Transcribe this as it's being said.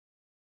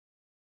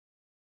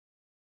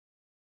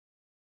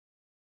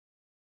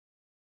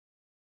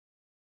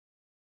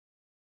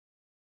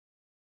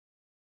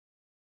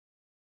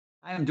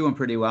I am doing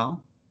pretty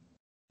well.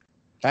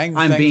 Thanks,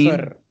 I'm thanks Beam.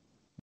 for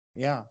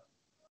yeah.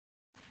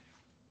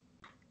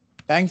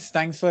 Thanks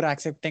for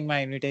accepting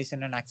my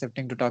invitation and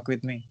accepting to talk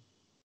with me.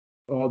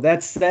 Well,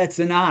 that's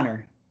an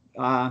honor.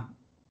 Uh,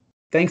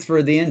 Thanks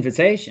for the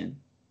invitation.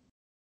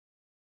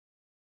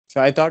 So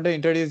I thought to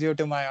introduce you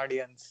to my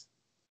audience.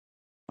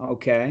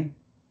 Okay.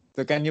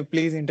 So can you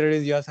please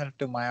introduce yourself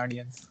to my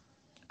audience?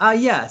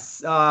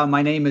 Yes.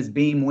 My name is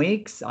Beam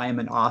Weeks. I am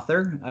an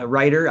author, a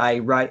writer.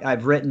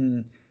 I've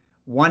written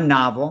one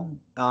novel,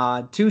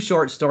 two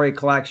short story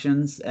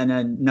collections, and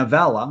a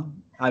novella.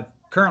 I'm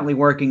currently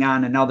working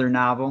on another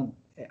novel,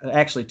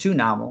 actually two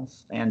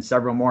novels, and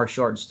several more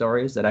short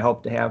stories that I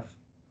hope to have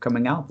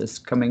coming out this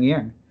coming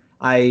year.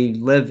 I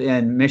live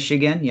in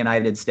Michigan,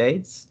 United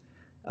States.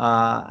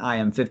 I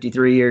am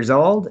 53 years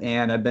old,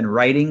 and I've been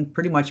writing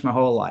pretty much my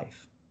whole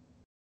life.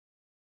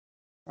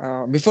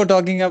 Before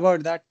talking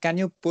about that, can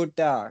you put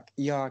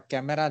your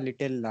camera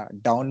little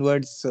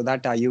downwards so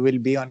that you will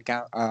be on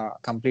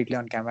completely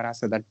on camera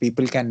so that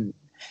people can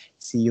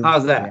see you?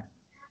 How's Yeah, that?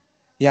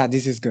 yeah,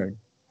 this is good.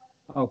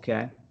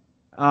 Okay.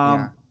 Yeah,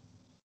 Um,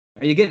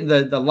 Are you getting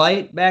the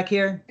light back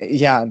here?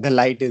 yeah, the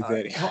light is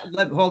there.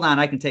 Hold on,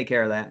 I can take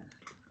care of that.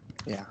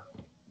 Yeah.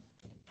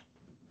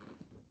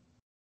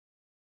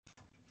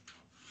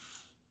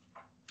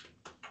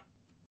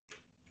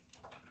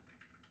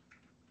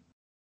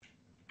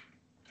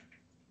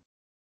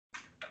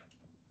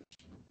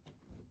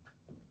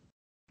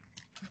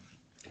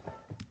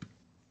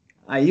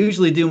 I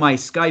usually do my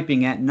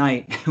Skyping at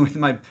night with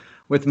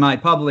my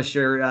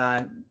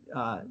publisher,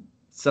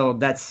 so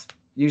that's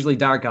usually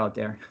dark out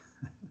there.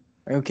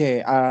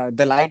 Okay.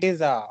 The light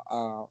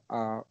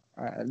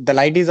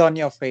is on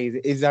your face.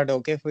 Is that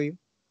okay for you?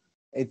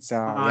 It's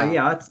yeah.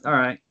 Yeah, that's all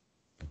right.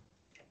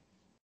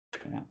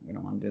 Yeah, we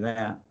don't want to do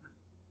that.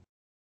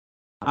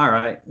 All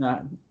right,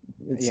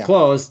 it's Yeah.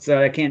 closed,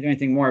 so I can't do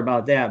anything more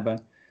about that.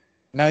 But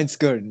Now it's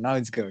good. Now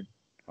it's good.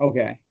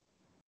 okay.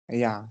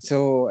 Yeah.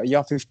 So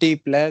you're 50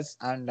 plus,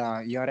 and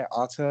you're an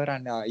author,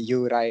 and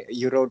you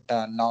wrote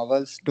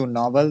two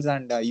novels,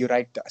 and you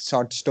write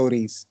short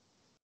stories.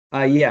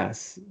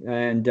 Yes,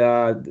 and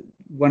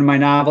one of my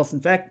novels. In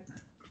fact,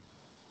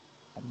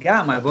 I've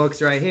got my books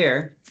right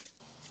here.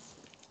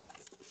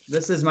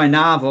 This is my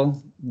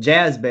novel,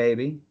 Jazz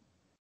Baby.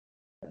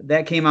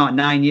 That came out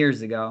 9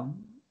 years ago.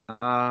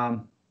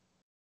 Um,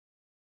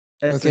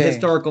 it's a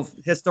Okay.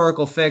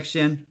 historical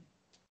fiction.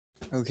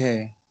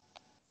 Okay.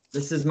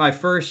 This is my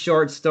first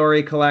short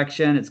story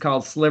collection. It's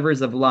called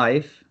Slivers of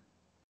Life,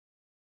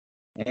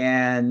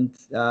 and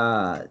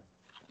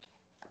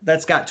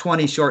that's got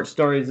 20 short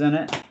stories in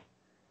it.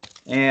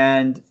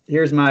 And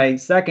here's my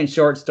second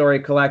short story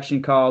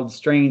collection called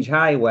Strange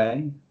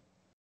Highway,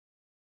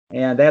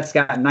 and that's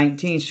got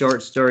 19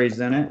 short stories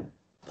in it.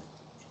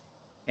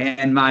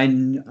 And my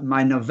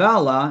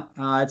novella,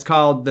 it's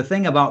called The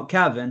Thing About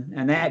Kevin,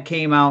 and that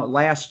came out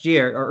last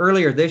year or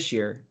earlier this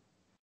year.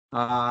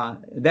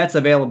 That's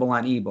available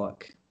on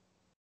ebook.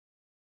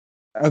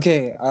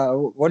 Okay.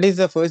 What is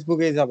the first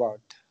book is about?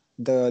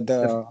 The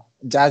The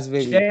Jazz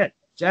Baby.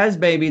 Jazz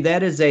Baby,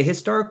 that is a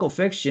historical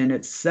fiction.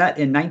 It's set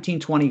in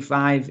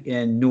 1925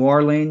 in New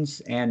Orleans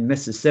and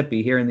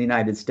Mississippi here in the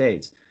United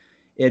States.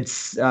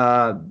 It's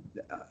a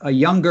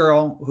young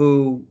girl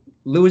who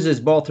loses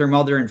both her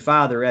mother and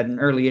father at an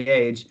early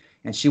age,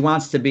 and she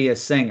wants to be a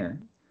singer.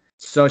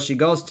 So she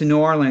goes to New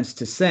Orleans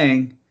to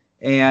sing,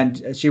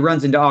 and she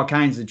runs into all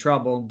kinds of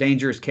trouble,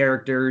 dangerous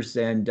characters,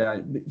 and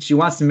she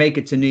wants to make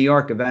it to New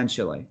York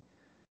eventually.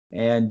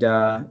 And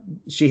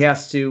she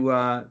has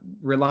to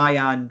rely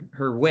on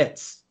her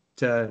wits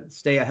to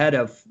stay ahead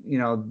of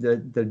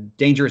the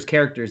dangerous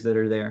characters that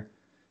are there.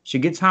 She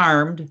gets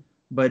harmed,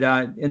 but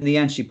in the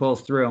end, she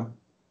pulls through.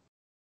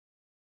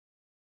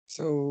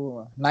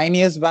 So 9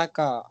 years back,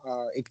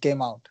 it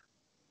came out.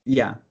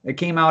 Yeah, it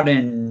came out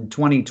in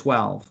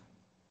 2012,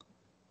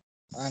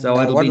 And so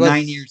it'll what be 9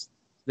 was years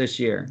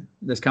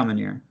this coming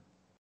year.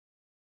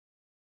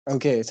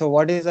 okay? So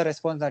what is the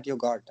response that you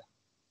got?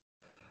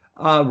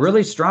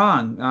 Really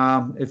strong.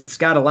 It's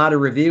got a lot of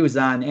reviews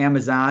on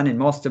Amazon, and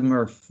most of them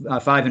are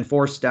 5 and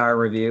 4 star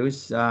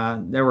reviews.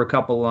 There were a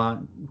couple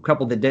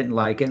that didn't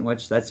like it,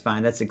 which that's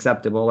fine. That's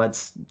acceptable.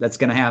 That's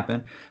going to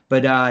happen.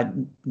 But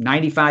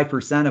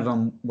 95% of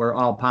them were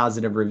all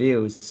positive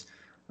reviews.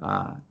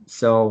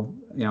 So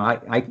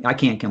I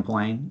can't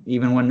complain.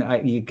 Even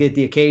when you get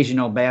the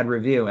occasional bad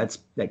review,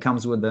 that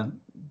comes with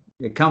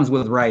it comes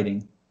with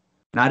writing.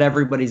 Not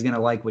everybody's going to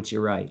like what you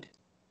write,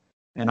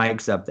 and I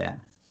accept that.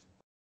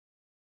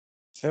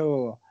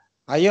 So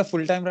are you a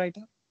full-time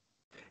writer?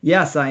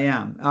 Yes, I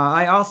am.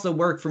 I also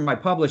work for my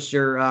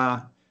publisher,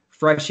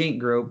 Fresh Ink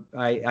Group.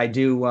 I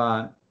do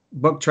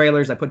book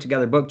trailers. I put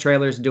together book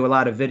trailers, do a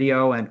lot of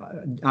video, and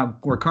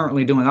we're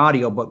currently doing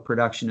audiobook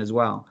production as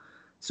well.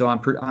 So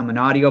I'm an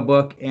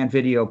audiobook and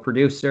video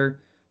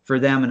producer for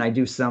them, and I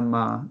do some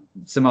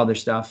other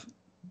stuff.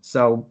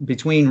 So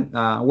between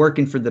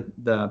working for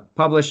the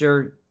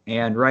publisher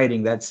and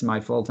writing, that's my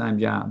full-time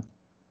job.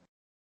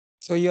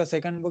 So your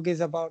second book is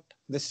about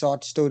the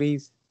short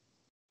stories.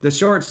 The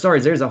short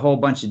stories, there's a whole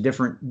bunch of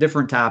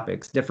different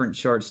topics, different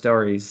short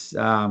stories.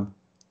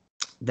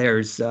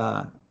 There's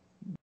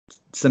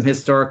some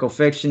historical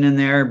fiction in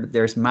there, but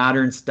there's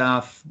modern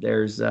stuff.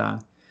 There's um,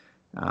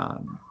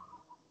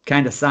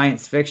 kind of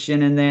science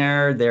fiction in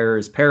there.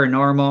 There's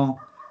paranormal.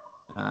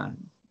 Uh,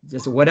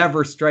 just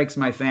whatever strikes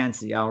my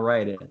fancy, I'll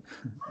write it,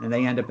 and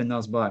they end up in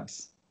those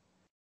books.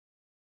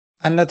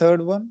 And the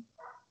third one?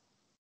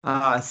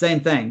 Same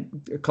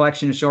thing, a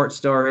collection of short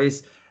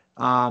stories.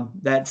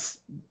 That's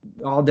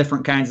all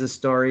different kinds of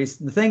stories.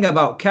 The thing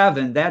about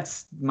Kevin,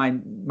 that's my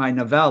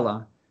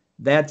novella.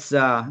 That's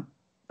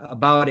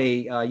about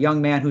a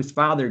young man whose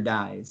father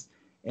dies,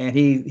 and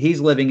he's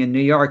living in New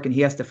York, and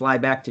he has to fly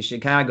back to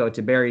Chicago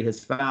to bury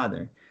his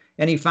father.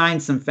 And he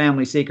finds some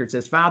family secrets.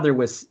 His father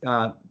was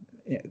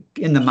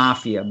in the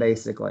mafia,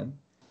 basically,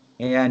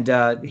 and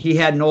he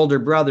had an older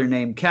brother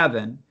named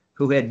Kevin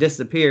who had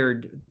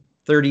disappeared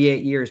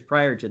 38 years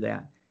prior to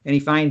that. And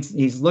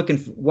he's looking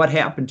for what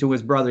happened to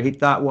his brother. He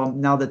thought, well,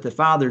 now that the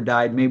father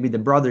died, maybe the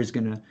brother's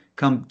going to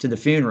come to the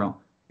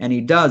funeral, and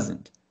he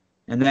doesn't.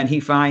 And then he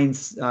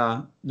finds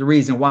the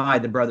reason why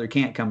the brother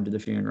can't come to the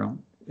funeral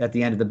at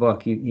the end of the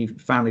book. He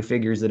finally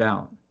figures it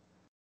out.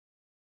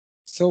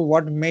 So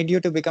what made you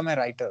to become a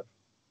writer?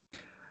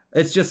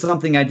 It's just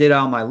something I did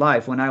all my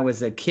life. When I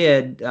was a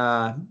kid,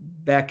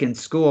 back in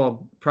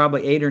school,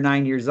 probably 8 or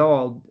 9 years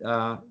old,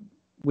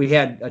 we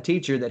had a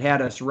teacher that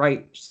had us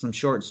write some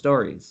short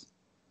stories.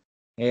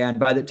 And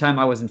by the time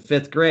I was in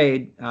 5th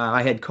grade,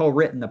 I had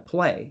co-written a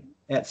play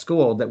at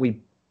school that we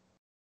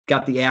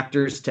got the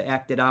actors to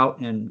act it out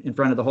in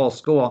front of the whole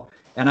school.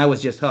 And I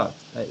was just hooked.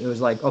 It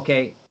was like,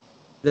 okay,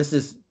 this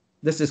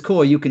is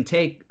cool. You can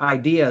take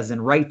ideas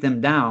and write them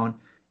down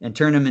and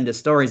turn them into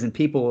stories, and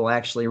people will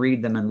actually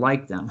read them and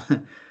like them.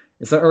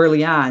 So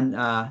early on,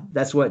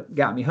 that's what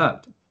got me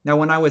hooked. Now,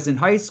 when I was in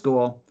high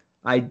school,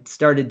 I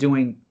started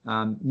doing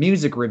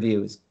music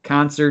reviews,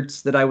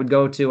 concerts that I would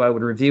go to. I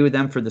would review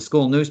them for the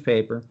school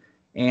newspaper,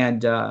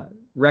 and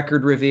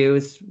record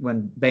reviews.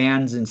 When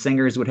bands and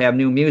singers would have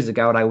new music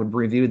out, I would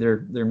review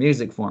their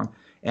music for them.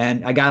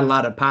 And I got a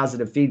lot of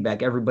positive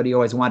feedback. Everybody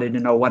always wanted to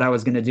know what I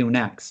was going to do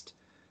next.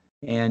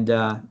 And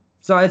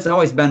so it's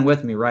always been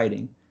with me,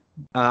 writing.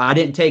 I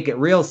didn't take it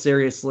real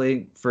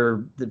seriously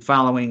for the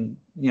following,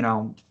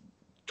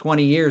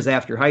 20 years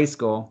after high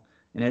school.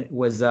 And it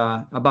was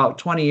about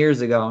 20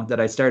 years ago that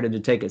I started to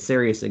take it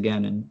serious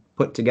again and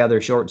put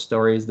together short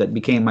stories that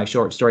became my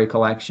short story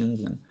collections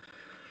and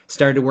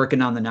started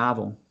working on the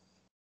novel.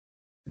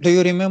 Do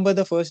you remember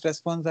the first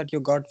response that you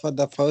got for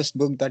the first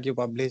book that you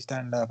published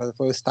and for the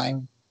first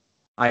time?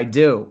 I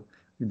do.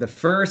 The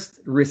first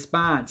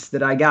response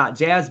that I got,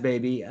 Jazz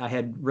Baby, I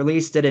had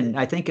released it, and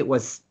I think it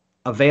was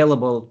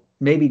available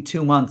maybe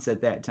 2 months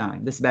at that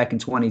time. This is back in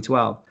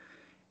 2012.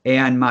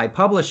 And my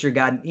publisher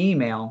got an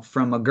email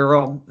from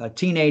a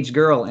teenage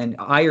girl in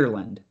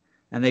Ireland,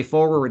 and they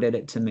forwarded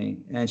it to me.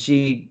 And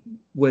she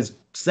was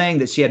saying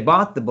that she had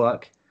bought the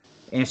book,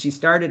 and she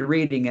started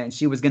reading it, and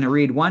she was going to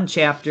read one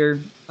chapter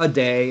a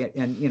day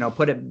and,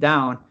 put it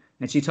down.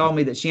 And she told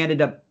me that she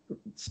ended up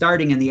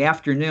starting in the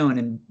afternoon,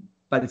 and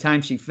by the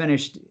time she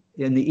finished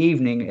in the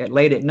evening,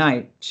 late at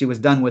night, she was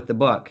done with the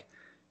book.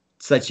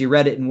 So she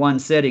read it in one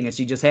sitting, and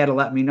she just had to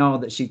let me know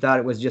that she thought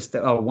it was just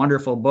a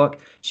wonderful book.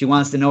 She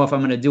wants to know if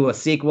I'm going to do a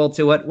sequel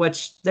to it,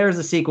 which there's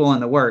a sequel in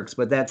the works,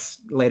 but that's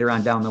later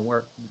on down the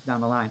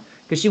line.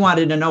 Because she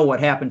wanted to know what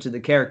happened to the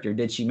character.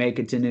 Did she make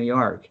it to New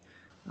York?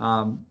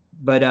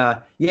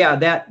 Yeah,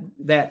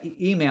 that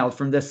email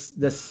from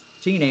this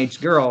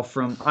teenage girl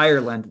from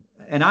Ireland,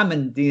 and I'm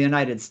in the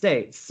United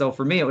States, so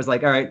for me it was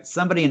like, all right,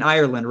 somebody in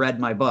Ireland read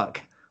my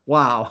book.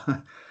 Wow.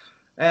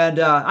 And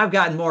I've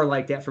gotten more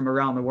like that from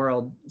around the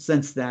world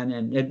since then,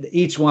 and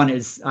each one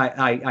is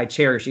I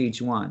cherish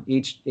each one,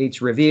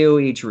 each review,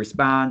 each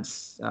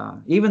response,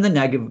 even the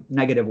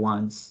negative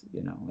ones.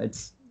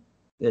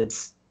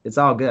 It's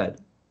all good.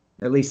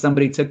 At least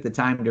somebody took the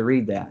time to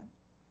read that.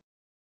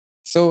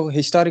 So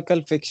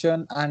historical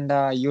fiction, and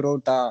you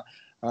wrote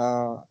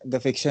the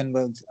fiction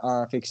books,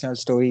 fictional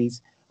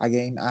stories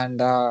again. And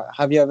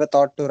have you ever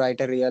thought to write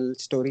a real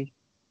story?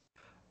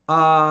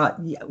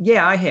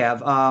 Yeah, I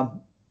have.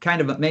 Kind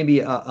of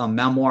maybe a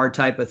memoir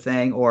type of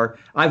thing, or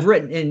I've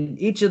written in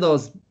each of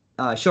those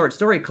short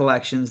story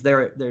collections.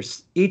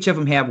 There's each of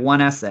them have one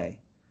essay,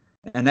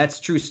 and that's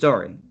true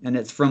story, and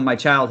it's from my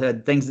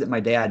childhood, things that my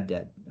dad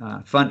did,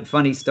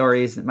 funny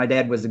stories. My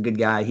dad was a good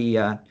guy.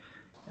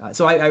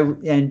 So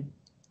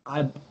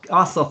I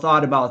also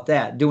thought about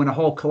that, doing a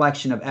whole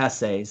collection of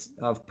essays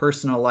of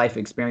personal life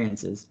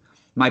experiences.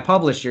 My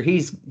publisher,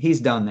 he's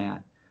done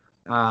that.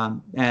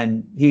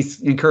 And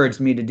he's encouraged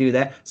me to do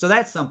that. So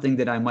that's something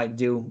that I might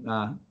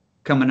do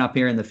coming up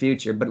here in the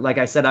future. But like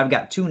I said, I've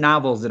got 2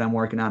 novels that I'm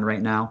working on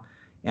right now,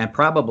 and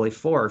probably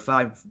 4 or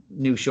 5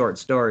 new short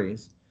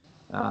stories.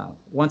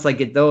 Once I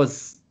get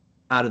those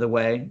out of the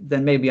way,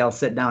 then maybe I'll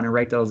sit down and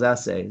write those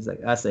essays, like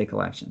essay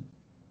collection.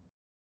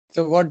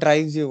 So what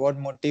drives you? What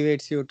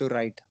motivates you to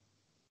write?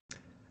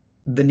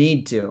 The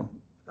need to.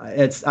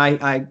 It's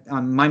my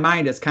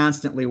mind is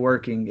constantly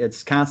working.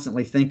 It's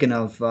constantly thinking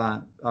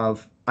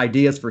of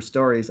ideas for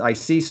stories. I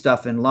see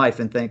stuff in life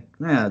and think,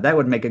 yeah, that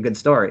would make a good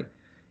story,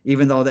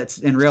 even though that's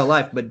in real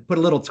life. But put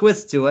a little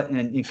twist to it,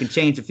 and you can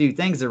change a few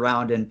things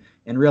around, and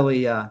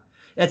really,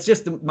 it's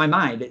just my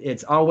mind.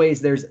 It's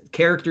always there's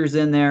characters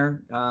in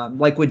there,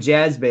 like with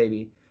Jazz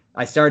Baby.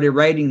 I started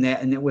writing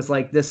that, and it was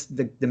like this.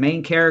 The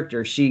main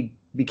character, she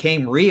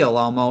became real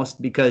almost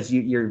because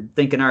you're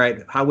thinking, all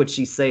right, how would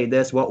she say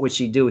this? What would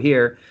she do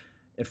here?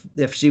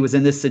 If she was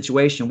in this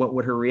situation, what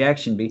would her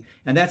reaction be?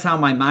 And that's how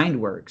my mind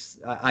works.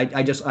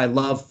 I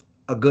love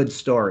a good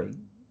story,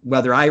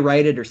 whether I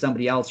write it or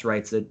somebody else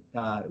writes it,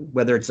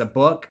 whether it's a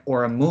book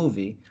or a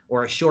movie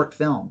or a short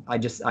film.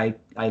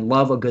 I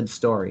love a good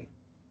story.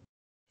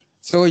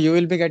 So you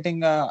will be getting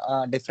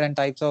different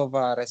types of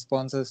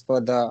responses for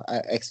the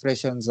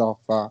expressions of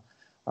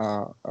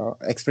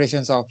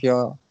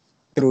your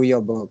through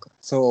your book.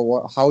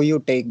 So how you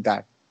take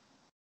that?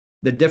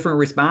 The different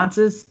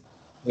responses.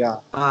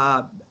 Yeah.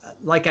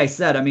 Like I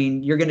said, I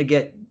mean, you're going to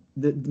get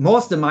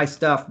most of my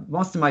stuff,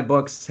 most of my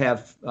books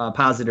have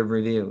positive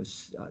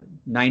reviews,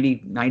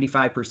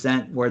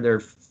 95% where they're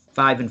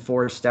 5 and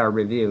 4 star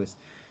reviews.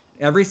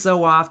 Every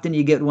so often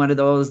you get one of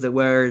those that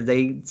where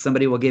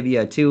somebody will give you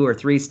a 2 or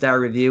 3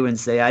 star review and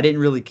say, I didn't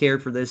really care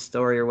for this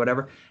story or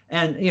whatever.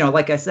 And, you know,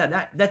 like I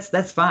said,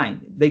 that's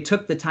fine. They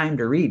took the time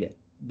to read it.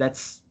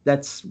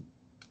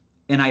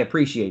 And I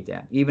appreciate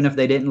that, even if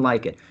they didn't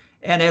like it.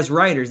 And as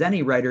writers,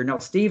 any writer, no,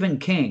 Stephen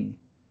King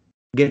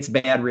gets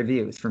bad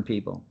reviews from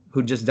people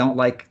who just don't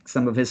like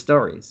some of his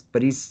stories.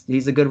 But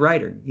he's a good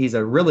writer. He's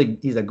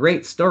a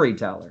great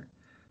storyteller,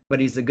 but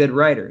he's a good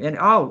writer. And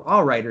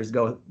all writers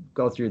go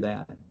through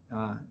that,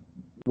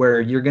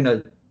 where you're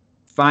gonna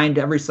find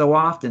every so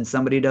often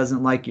somebody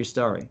doesn't like your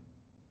story.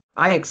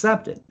 I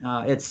accept it.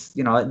 It's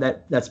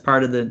that's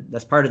part of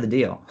the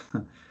deal.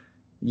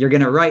 You're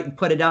gonna write and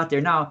put it out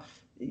there now.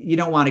 You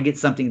don't want to get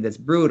something that's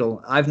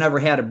brutal. I've never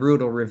had a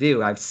brutal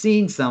review. I've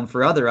seen some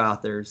for other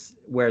authors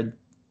where,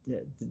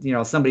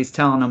 somebody's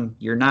telling them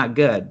you're not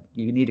good.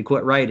 You need to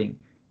quit writing.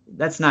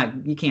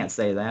 You can't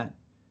say that.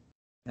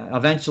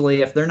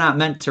 Eventually, if they're not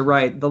meant to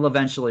write, they'll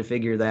eventually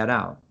figure that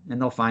out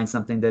and they'll find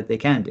something that they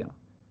can do.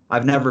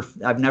 I've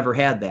never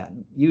had that.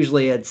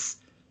 Usually it's,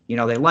 they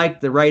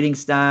liked the writing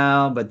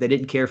style, but they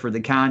didn't care for the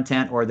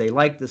content, or they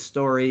liked the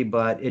story,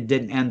 but it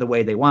didn't end the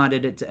way they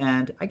wanted it to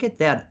end. I get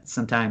that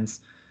sometimes.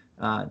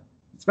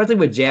 Especially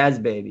with Jazz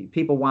Baby,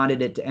 people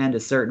wanted it to end a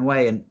certain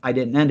way, and I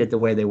didn't end it the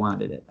way they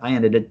wanted it. I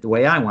ended it the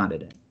way I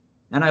wanted it,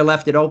 and I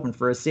left it open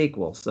for a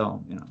sequel.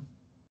 So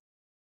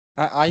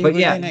Are you but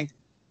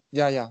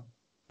yeah.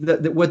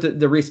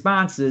 The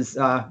responses,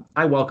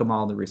 I welcome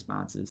all the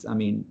responses. I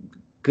mean,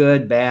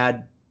 good,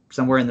 bad,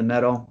 somewhere in the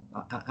middle.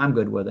 I'm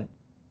good with it.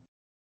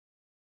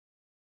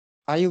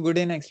 Are you good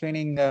in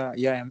explaining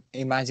your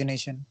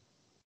imagination?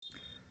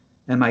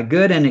 Am I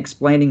good in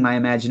explaining my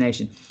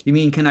imagination? You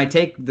mean, can I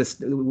take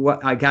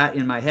what I got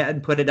in my head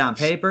and put it on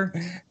paper?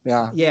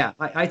 Yeah. Yeah,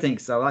 I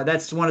think so.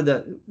 That's one of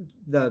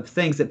the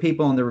things that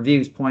people in the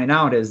reviews point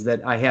out, is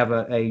that I have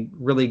a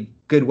really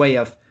good way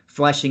of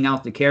fleshing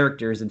out the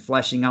characters and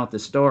fleshing out the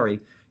story,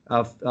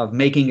 of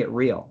making it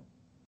real.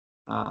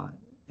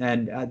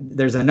 And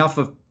there's enough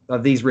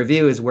of these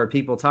reviews where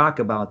people talk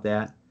about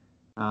that,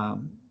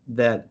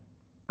 that,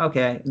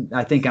 okay,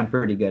 I think I'm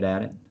pretty good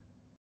at it.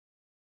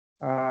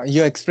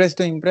 You express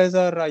to impress,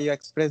 or you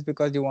express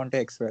because you want to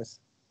express?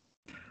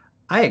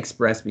 I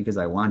express because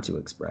I want to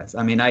express.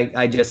 I mean, I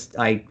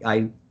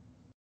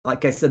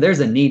like I said,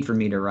 there's a need for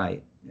me to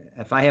write.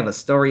 If I have a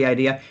story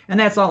idea, and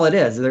that's all it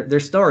is, they're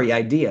story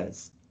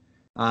ideas,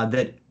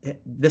 that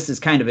this is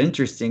kind of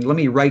interesting, let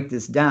me write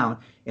this down.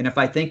 And if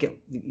I think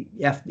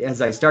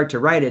as I start to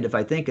write it, if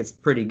I think it's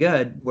pretty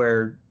good,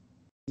 where,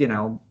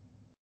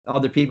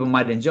 other people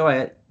might enjoy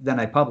it, then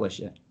I publish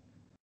it.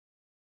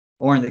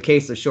 Or in the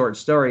case of short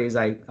stories,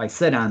 I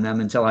sit on them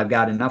until I've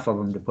got enough of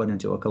them to put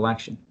into a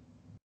collection.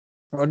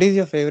 What is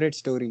your favorite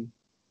story?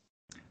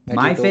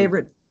 My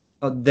favorite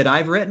that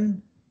I've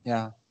written?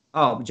 Yeah.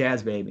 Oh,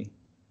 Jazz Baby.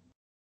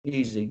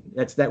 Easy.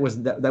 That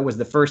was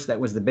the first. That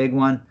was the big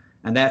one,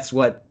 and that's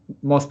what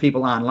most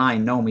people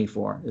online know me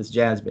for, is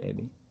Jazz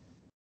Baby.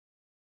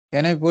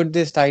 Can I put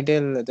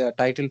the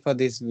title for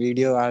this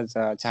video as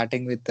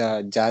Chatting with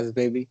Jazz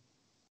Baby?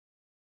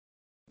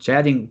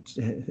 Chatting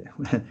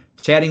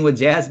with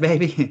Jazz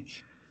Baby?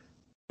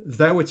 Is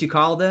that what you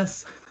call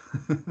this?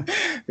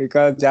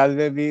 Because Jazz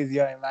Baby is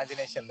your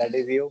imagination. That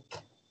is you.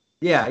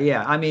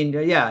 Yeah. I mean,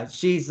 yeah.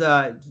 She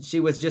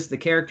was just the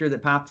character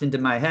that popped into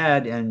my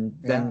head, and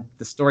then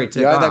the story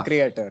took off. You're the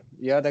creator.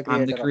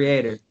 I'm the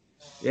creator.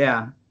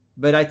 Yeah.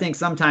 But I think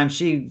sometimes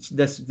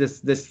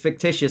this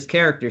fictitious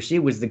character, she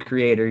was the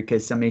creator,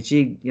 because I mean,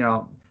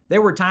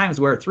 there were times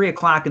where at 3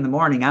 o'clock in the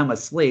morning I'm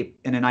asleep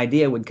and an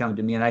idea would come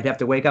to me, and I'd have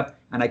to wake up,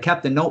 and I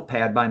kept a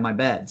notepad by my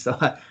bed, so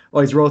I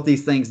always wrote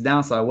these things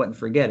down so I wouldn't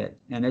forget it.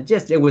 And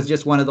it was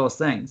just one of those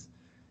things.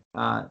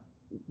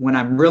 When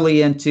I'm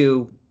really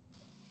into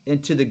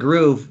the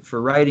groove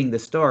for writing the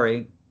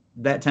story,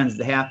 that tends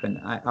to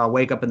happen. I'll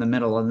wake up in the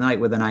middle of the night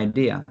with an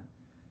idea,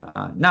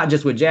 not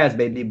just with Jazz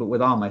Baby, but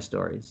with all my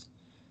stories.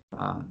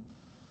 Uh,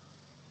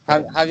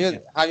 Have but have you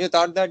have you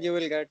thought that you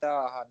will get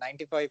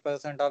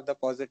 95% of the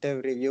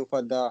positive review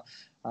for the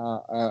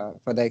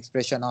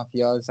expression of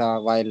yours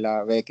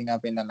while waking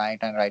up in the night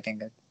and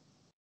writing it?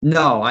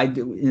 No, I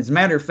do. As a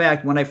matter of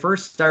fact, when I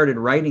first started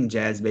writing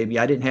Jazz Baby,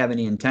 I didn't have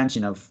any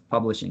intention of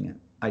publishing it.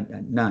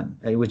 None.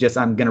 It was just,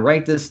 I'm going to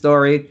write this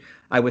story.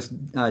 I was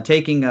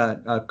taking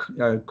a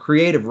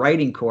creative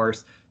writing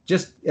course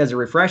just as a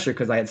refresher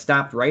because I had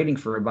stopped writing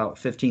for about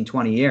 15,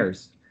 20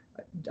 years.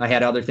 I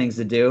had other things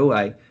to do.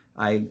 I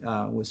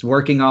was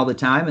working all the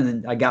time, and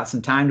then I got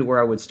some time to where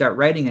I would start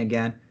writing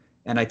again.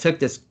 And I took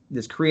this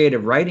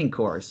creative writing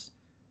course,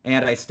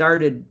 and I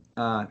started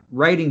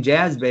writing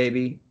Jazz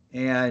Baby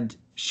and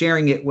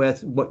sharing it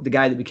with the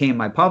guy that became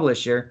my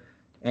publisher.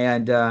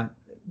 And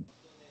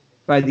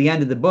by the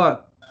end of the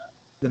book,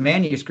 the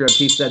manuscript,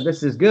 he said,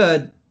 "This is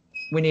good.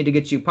 We need to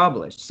get you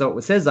published." So it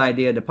was his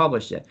idea to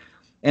publish it.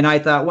 And I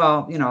thought,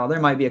 well, there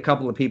might be a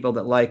couple of people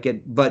that like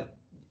it, but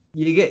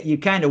you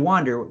kind of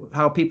wonder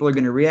how people are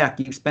going to react.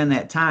 You spend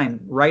that time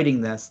writing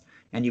this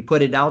and you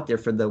put it out there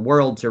for the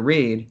world to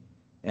read.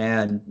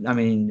 And I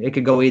mean, it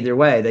could go either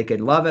way. They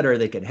could love it or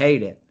they could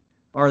hate it,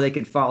 or they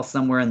could fall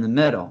somewhere in the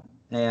middle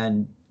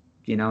and,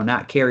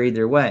 not care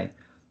either way.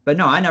 But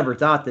no, I never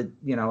thought that,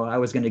 I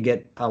was going to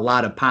get a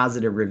lot of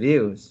positive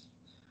reviews.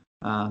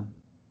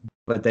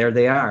 But there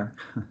they are.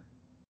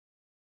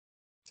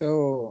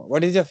 So,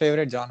 what is your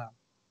favorite genre?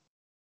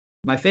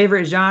 My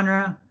favorite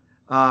genre,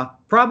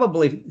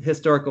 probably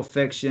historical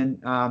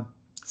fiction,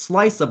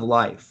 slice of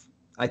life.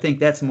 I think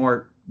that's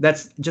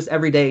just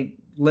everyday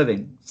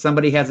living.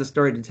 Somebody has a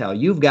story to tell.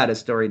 You've got a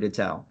story to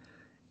tell.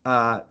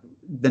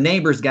 The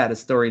neighbor's got a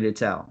story to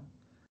tell.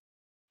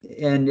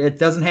 And it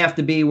doesn't have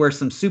to be where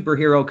some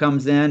superhero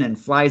comes in and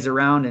flies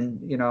around and,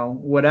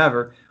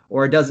 whatever.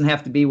 Or it doesn't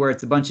have to be where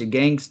it's a bunch of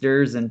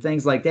gangsters and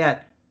things like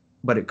that.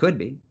 But it could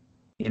be.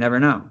 You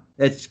never know.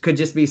 It could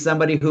just be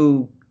somebody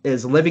who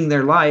is living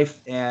their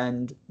life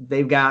and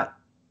they've got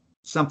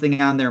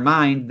something on their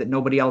mind that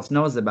nobody else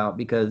knows about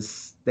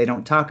because they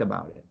don't talk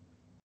about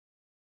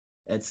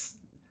it.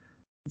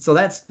 So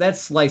that's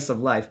slice of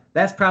life.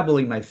 That's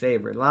probably my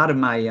favorite. A lot of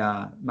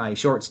my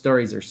short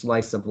stories are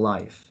slice of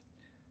life.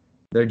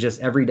 They're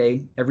just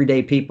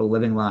everyday people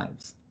living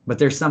lives. But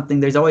there's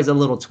always a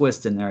little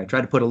twist in there. I try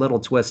to put a little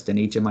twist in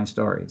each of my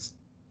stories.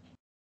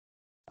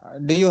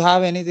 Do you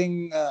have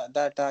anything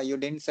that you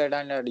didn't say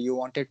and you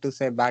wanted to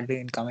say badly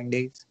in coming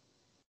days?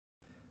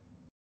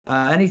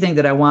 Anything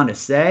that I want to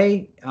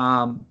say?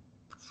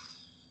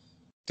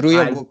 Through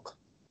your book?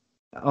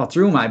 Oh,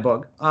 through my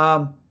book.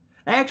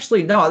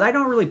 Actually, no, I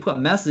don't really put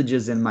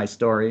messages in my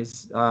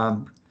stories.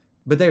 But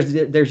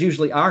there's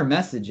usually are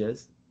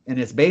messages. And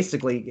it's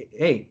basically,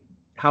 hey,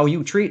 how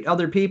you treat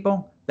other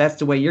people, that's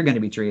the way you're going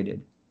to be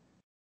treated.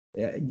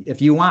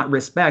 If you want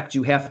respect,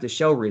 you have to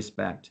show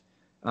respect.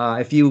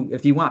 If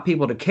you want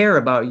people to care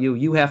about you,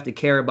 you have to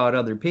care about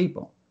other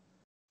people.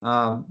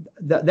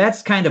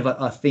 That's kind of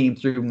a theme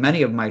through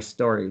many of my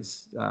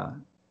stories.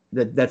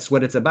 That's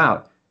what it's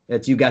about.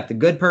 It's you got the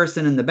good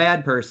person and the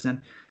bad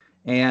person,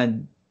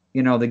 and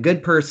the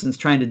good person's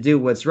trying to do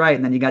what's right,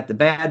 and then you got the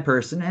bad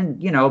person,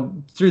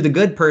 and through the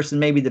good person,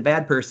 maybe the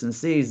bad person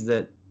sees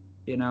that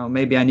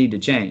maybe I need to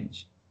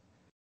change.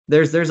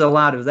 There's a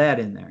lot of that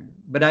in there,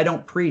 but I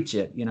don't preach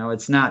it.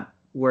 It's not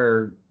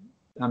where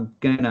I'm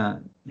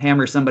gonna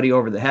hammer somebody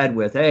over the head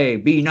with, "Hey,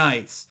 be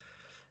nice."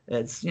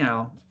 It's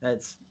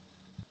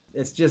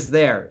it's just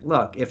there.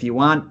 Look, if you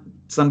want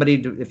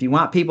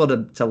people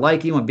to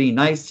like you and be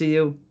nice to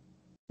you,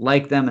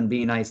 like them and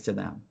be nice to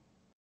them.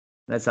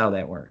 That's how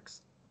that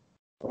works.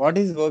 What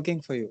is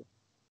working for you?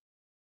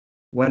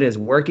 What is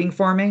working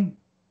for me?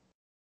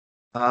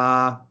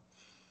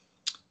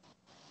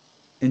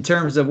 In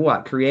terms of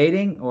what?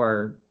 Creating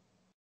or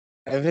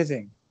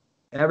everything?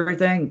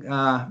 Everything.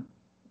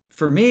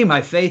 For me,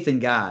 my faith in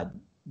God.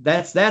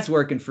 That's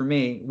working for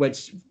me,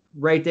 which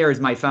right there is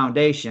my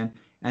foundation.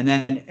 And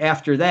then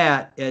after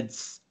that,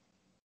 it's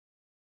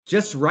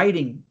just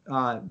writing,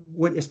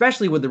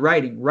 especially with the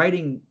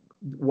writing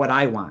what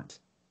I want.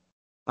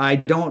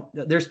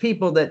 There's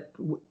people that,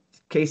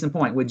 case in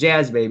point, with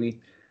Jazz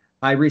Baby,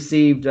 I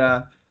received,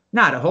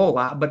 not a whole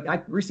lot, but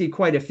I received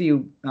quite a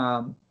few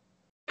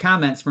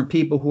comments from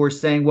people who are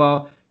saying,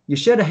 well, you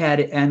should have had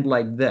it end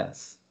like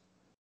this.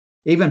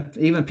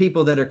 Even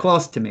people that are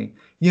close to me,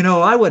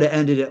 I would have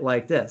ended it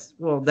like this.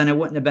 Well, then it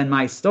wouldn't have been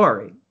my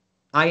story.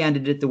 I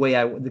ended it the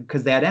way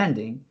because that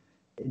ending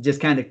just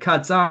kind of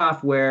cuts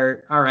off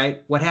where, all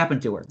right, what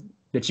happened to her?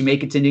 Did she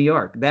make it to New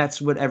York? That's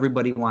what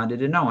everybody wanted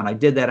to know. And I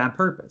did that on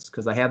purpose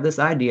because I have this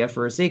idea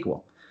for a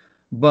sequel.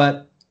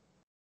 But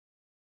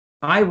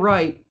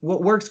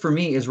what works for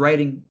me is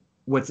writing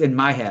what's in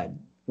my head,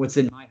 what's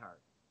in my heart.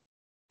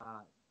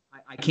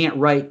 I can't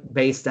write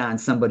based on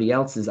somebody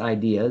else's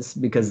ideas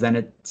because then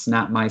it's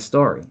not my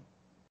story.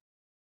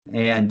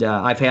 And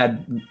I've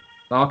had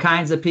all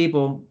kinds of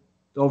people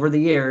over the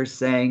years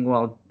saying,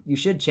 well, you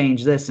should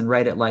change this and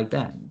write it like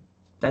that.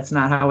 That's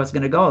not how it's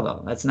going to go,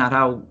 though. That's not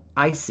how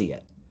I see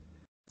it.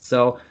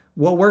 So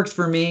what works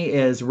for me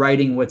is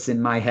writing what's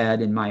in my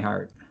head, in my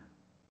heart,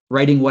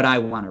 writing what I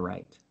want to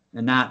write,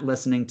 and not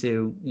listening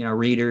to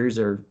readers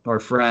or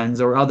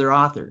friends or other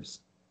authors.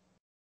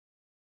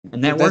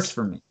 And that works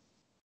for me.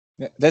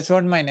 That's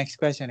what my next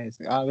question is.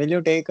 Will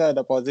you take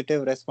the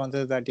positive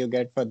responses that you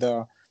get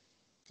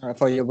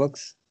for your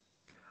books?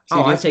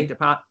 Oh, Seriously?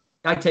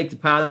 I take the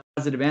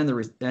positive and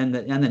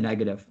the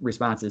negative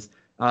responses.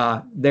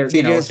 They're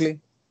Seriously?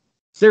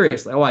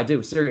 seriously. Oh, I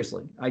do.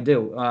 Seriously, I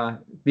do.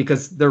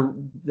 Because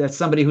that's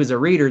somebody who's a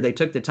reader. They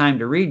took the time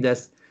to read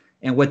this,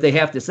 and what they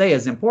have to say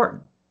is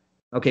important.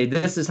 Okay,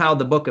 this is how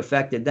the book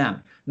affected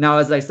them. Now,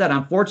 as I said,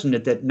 I'm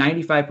fortunate that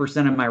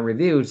 95% of my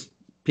reviews,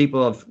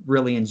 people have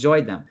really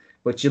enjoyed them.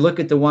 But you look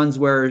at the ones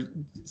where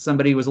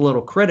somebody was a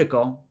little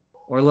critical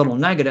or a little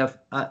negative,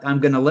 I'm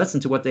going to listen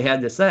to what they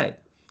had to say.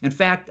 In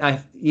fact,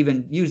 I've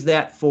even used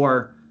that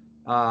for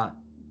the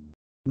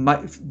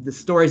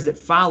stories that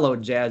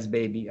followed Jazz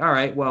Baby. All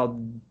right,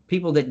 well,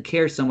 people didn't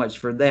care so much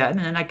for that,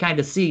 and I kind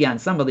of see on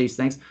some of these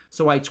things.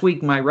 So I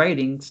tweak my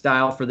writing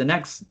style for the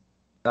next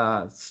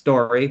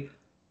story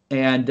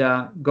and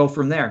go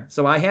from there.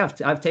 So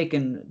I've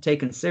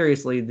taken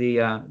seriously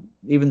the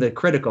even the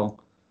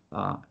critical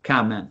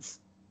comments.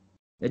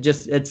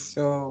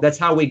 That's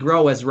how we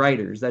grow as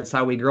writers. That's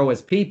how we grow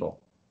as people.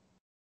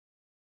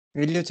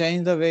 Will you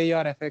change the way you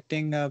are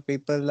affecting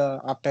people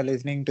after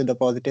listening to the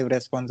positive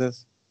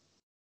responses?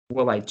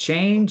 Will I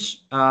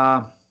change?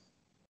 No.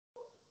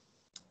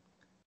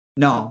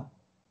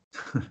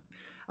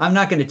 I'm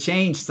not going to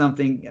change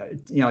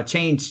something,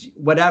 change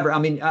whatever. I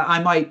mean,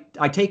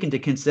 I take into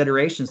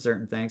consideration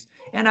certain things.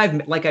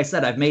 And like I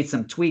said, I've made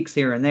some tweaks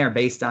here and there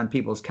based on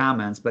people's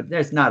comments, but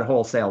there's not a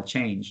wholesale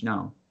change.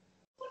 No.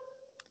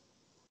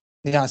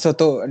 Yeah.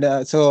 So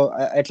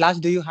at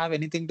last, do you have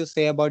anything to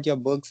say about your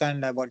books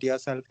and about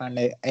yourself,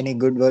 and any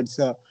good words,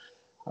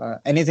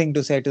 anything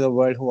to say to the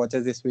world who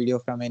watches this video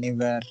from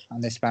anywhere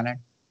on this planet?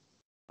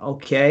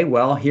 Okay,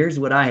 well, here's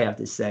what I have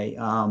to say.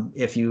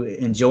 If you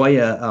enjoy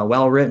a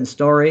well-written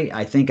story,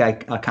 I think I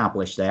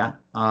accomplished that.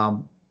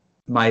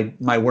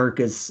 My work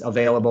is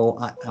available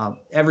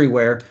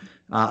everywhere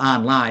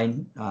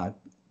online,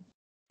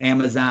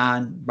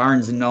 Amazon,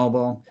 Barnes and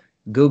Noble,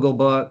 Google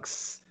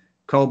Books,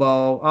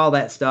 Kobo, all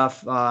that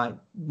stuff.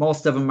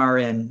 Most of them are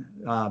in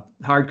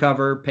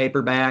hardcover,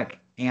 paperback,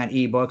 and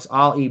ebooks,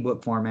 all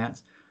ebook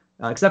formats,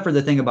 except for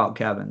the thing about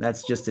Kevin.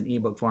 That's just an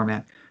ebook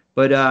format.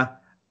 But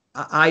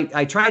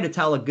I try to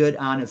tell a good,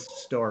 honest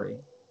story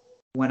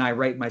when I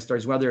write my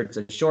stories, whether it's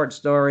a short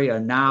story, a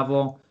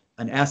novel,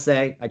 an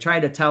essay. I try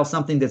to tell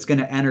something that's going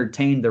to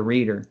entertain the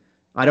reader.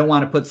 I don't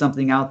want to put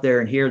something out there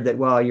and hear that,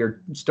 well,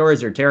 your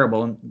stories are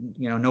terrible and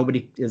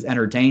nobody is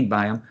entertained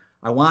by them.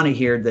 I want to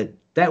hear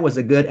that was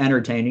a good,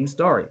 entertaining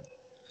story.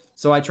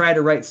 So I try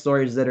to write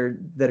stories that are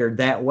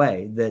that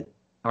way, that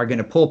are going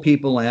to pull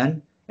people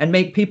in and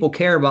make people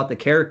care about the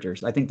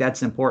characters. I think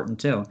that's important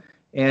too.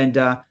 And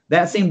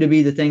that seemed to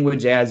be the thing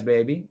with Jazz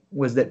Baby,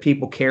 was that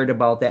people cared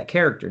about that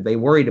character. They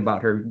worried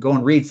about her. Go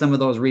and read some of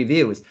those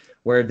reviews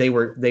where they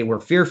were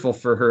fearful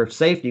for her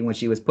safety when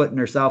she was putting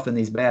herself in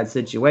these bad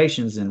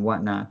situations and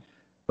whatnot.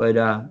 But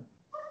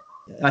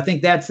I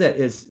think that's it.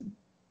 Is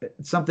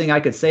something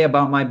I could say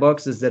about my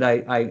books is that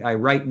I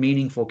write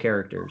meaningful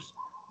characters.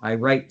 I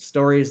write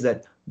stories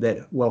that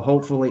will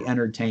hopefully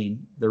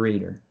entertain the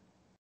reader.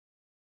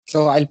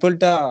 So I'll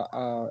put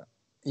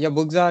your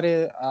books are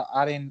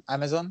in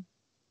Amazon.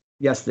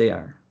 Yes, they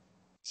are.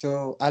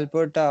 So I'll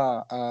put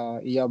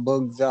your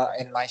books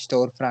in my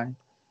storefront,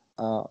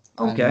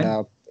 Okay.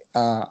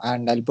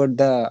 And I'll put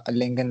the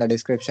link in the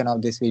description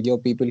of this video.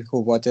 People who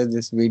watches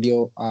this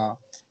video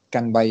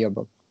can buy your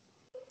book.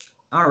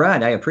 All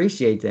right, I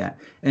appreciate that.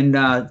 And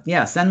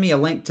yeah, send me a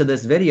link to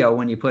this video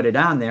when you put it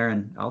on there,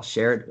 and I'll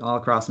share it all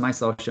across my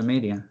social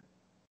media.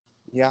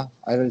 Yeah,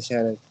 I will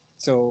share it.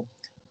 So,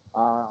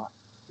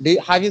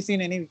 have you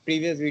seen any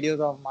previous videos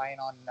of mine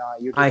on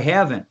YouTube? I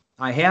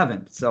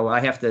haven't. So I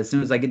have to, as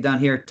soon as I get done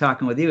here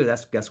talking with you,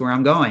 guess where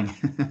I'm going.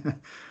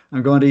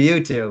 I'm going to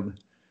YouTube.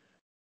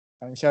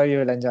 I'm sure you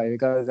will enjoy,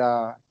 because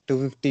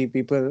 250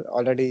 people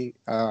already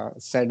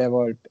said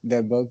about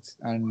their books,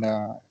 and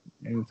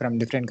from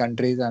different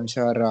countries. I'm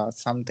sure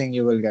something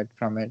you will get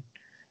from it.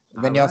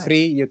 When you're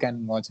free, you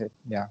can watch it.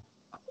 Yeah.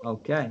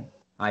 Okay.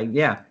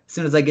 As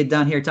soon as I get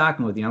done here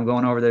talking with you, I'm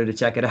going over there to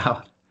check it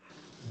out.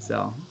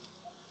 So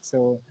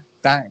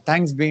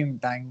thanks, Beem.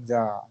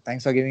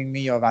 Thanks for giving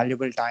me your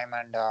valuable time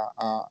and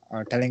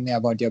telling me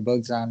about your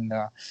books and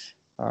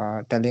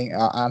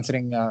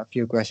answering a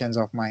few questions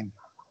of mine.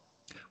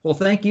 Well,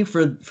 thank you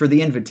for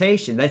the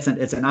invitation. It's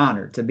an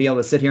honor to be able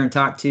to sit here and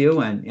talk to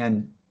you,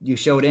 and you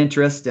showed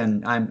interest,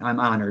 and I'm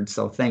honored.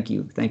 So thank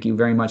you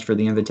very much for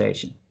the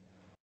invitation.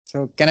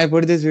 So can I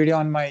put this video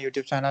on my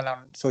YouTube channel,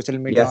 on social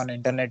media, on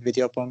internet, with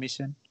your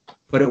permission?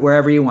 Put it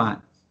wherever you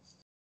want.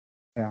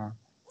 Yeah.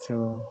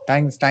 So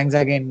thanks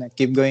again.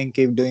 Keep going,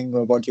 keep doing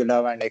what you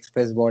love, and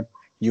express what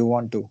you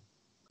want to.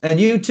 And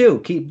you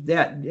too. Keep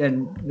that,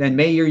 and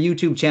may your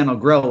YouTube channel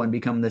grow and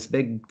become this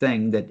big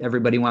thing that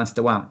everybody wants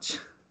to watch.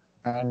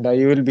 And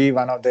you will be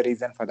one of the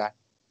reason for that.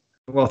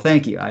 Well,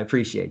 thank you. I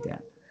appreciate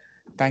that.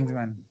 Thanks,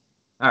 man.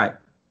 All right.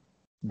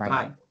 Bye.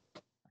 Bye.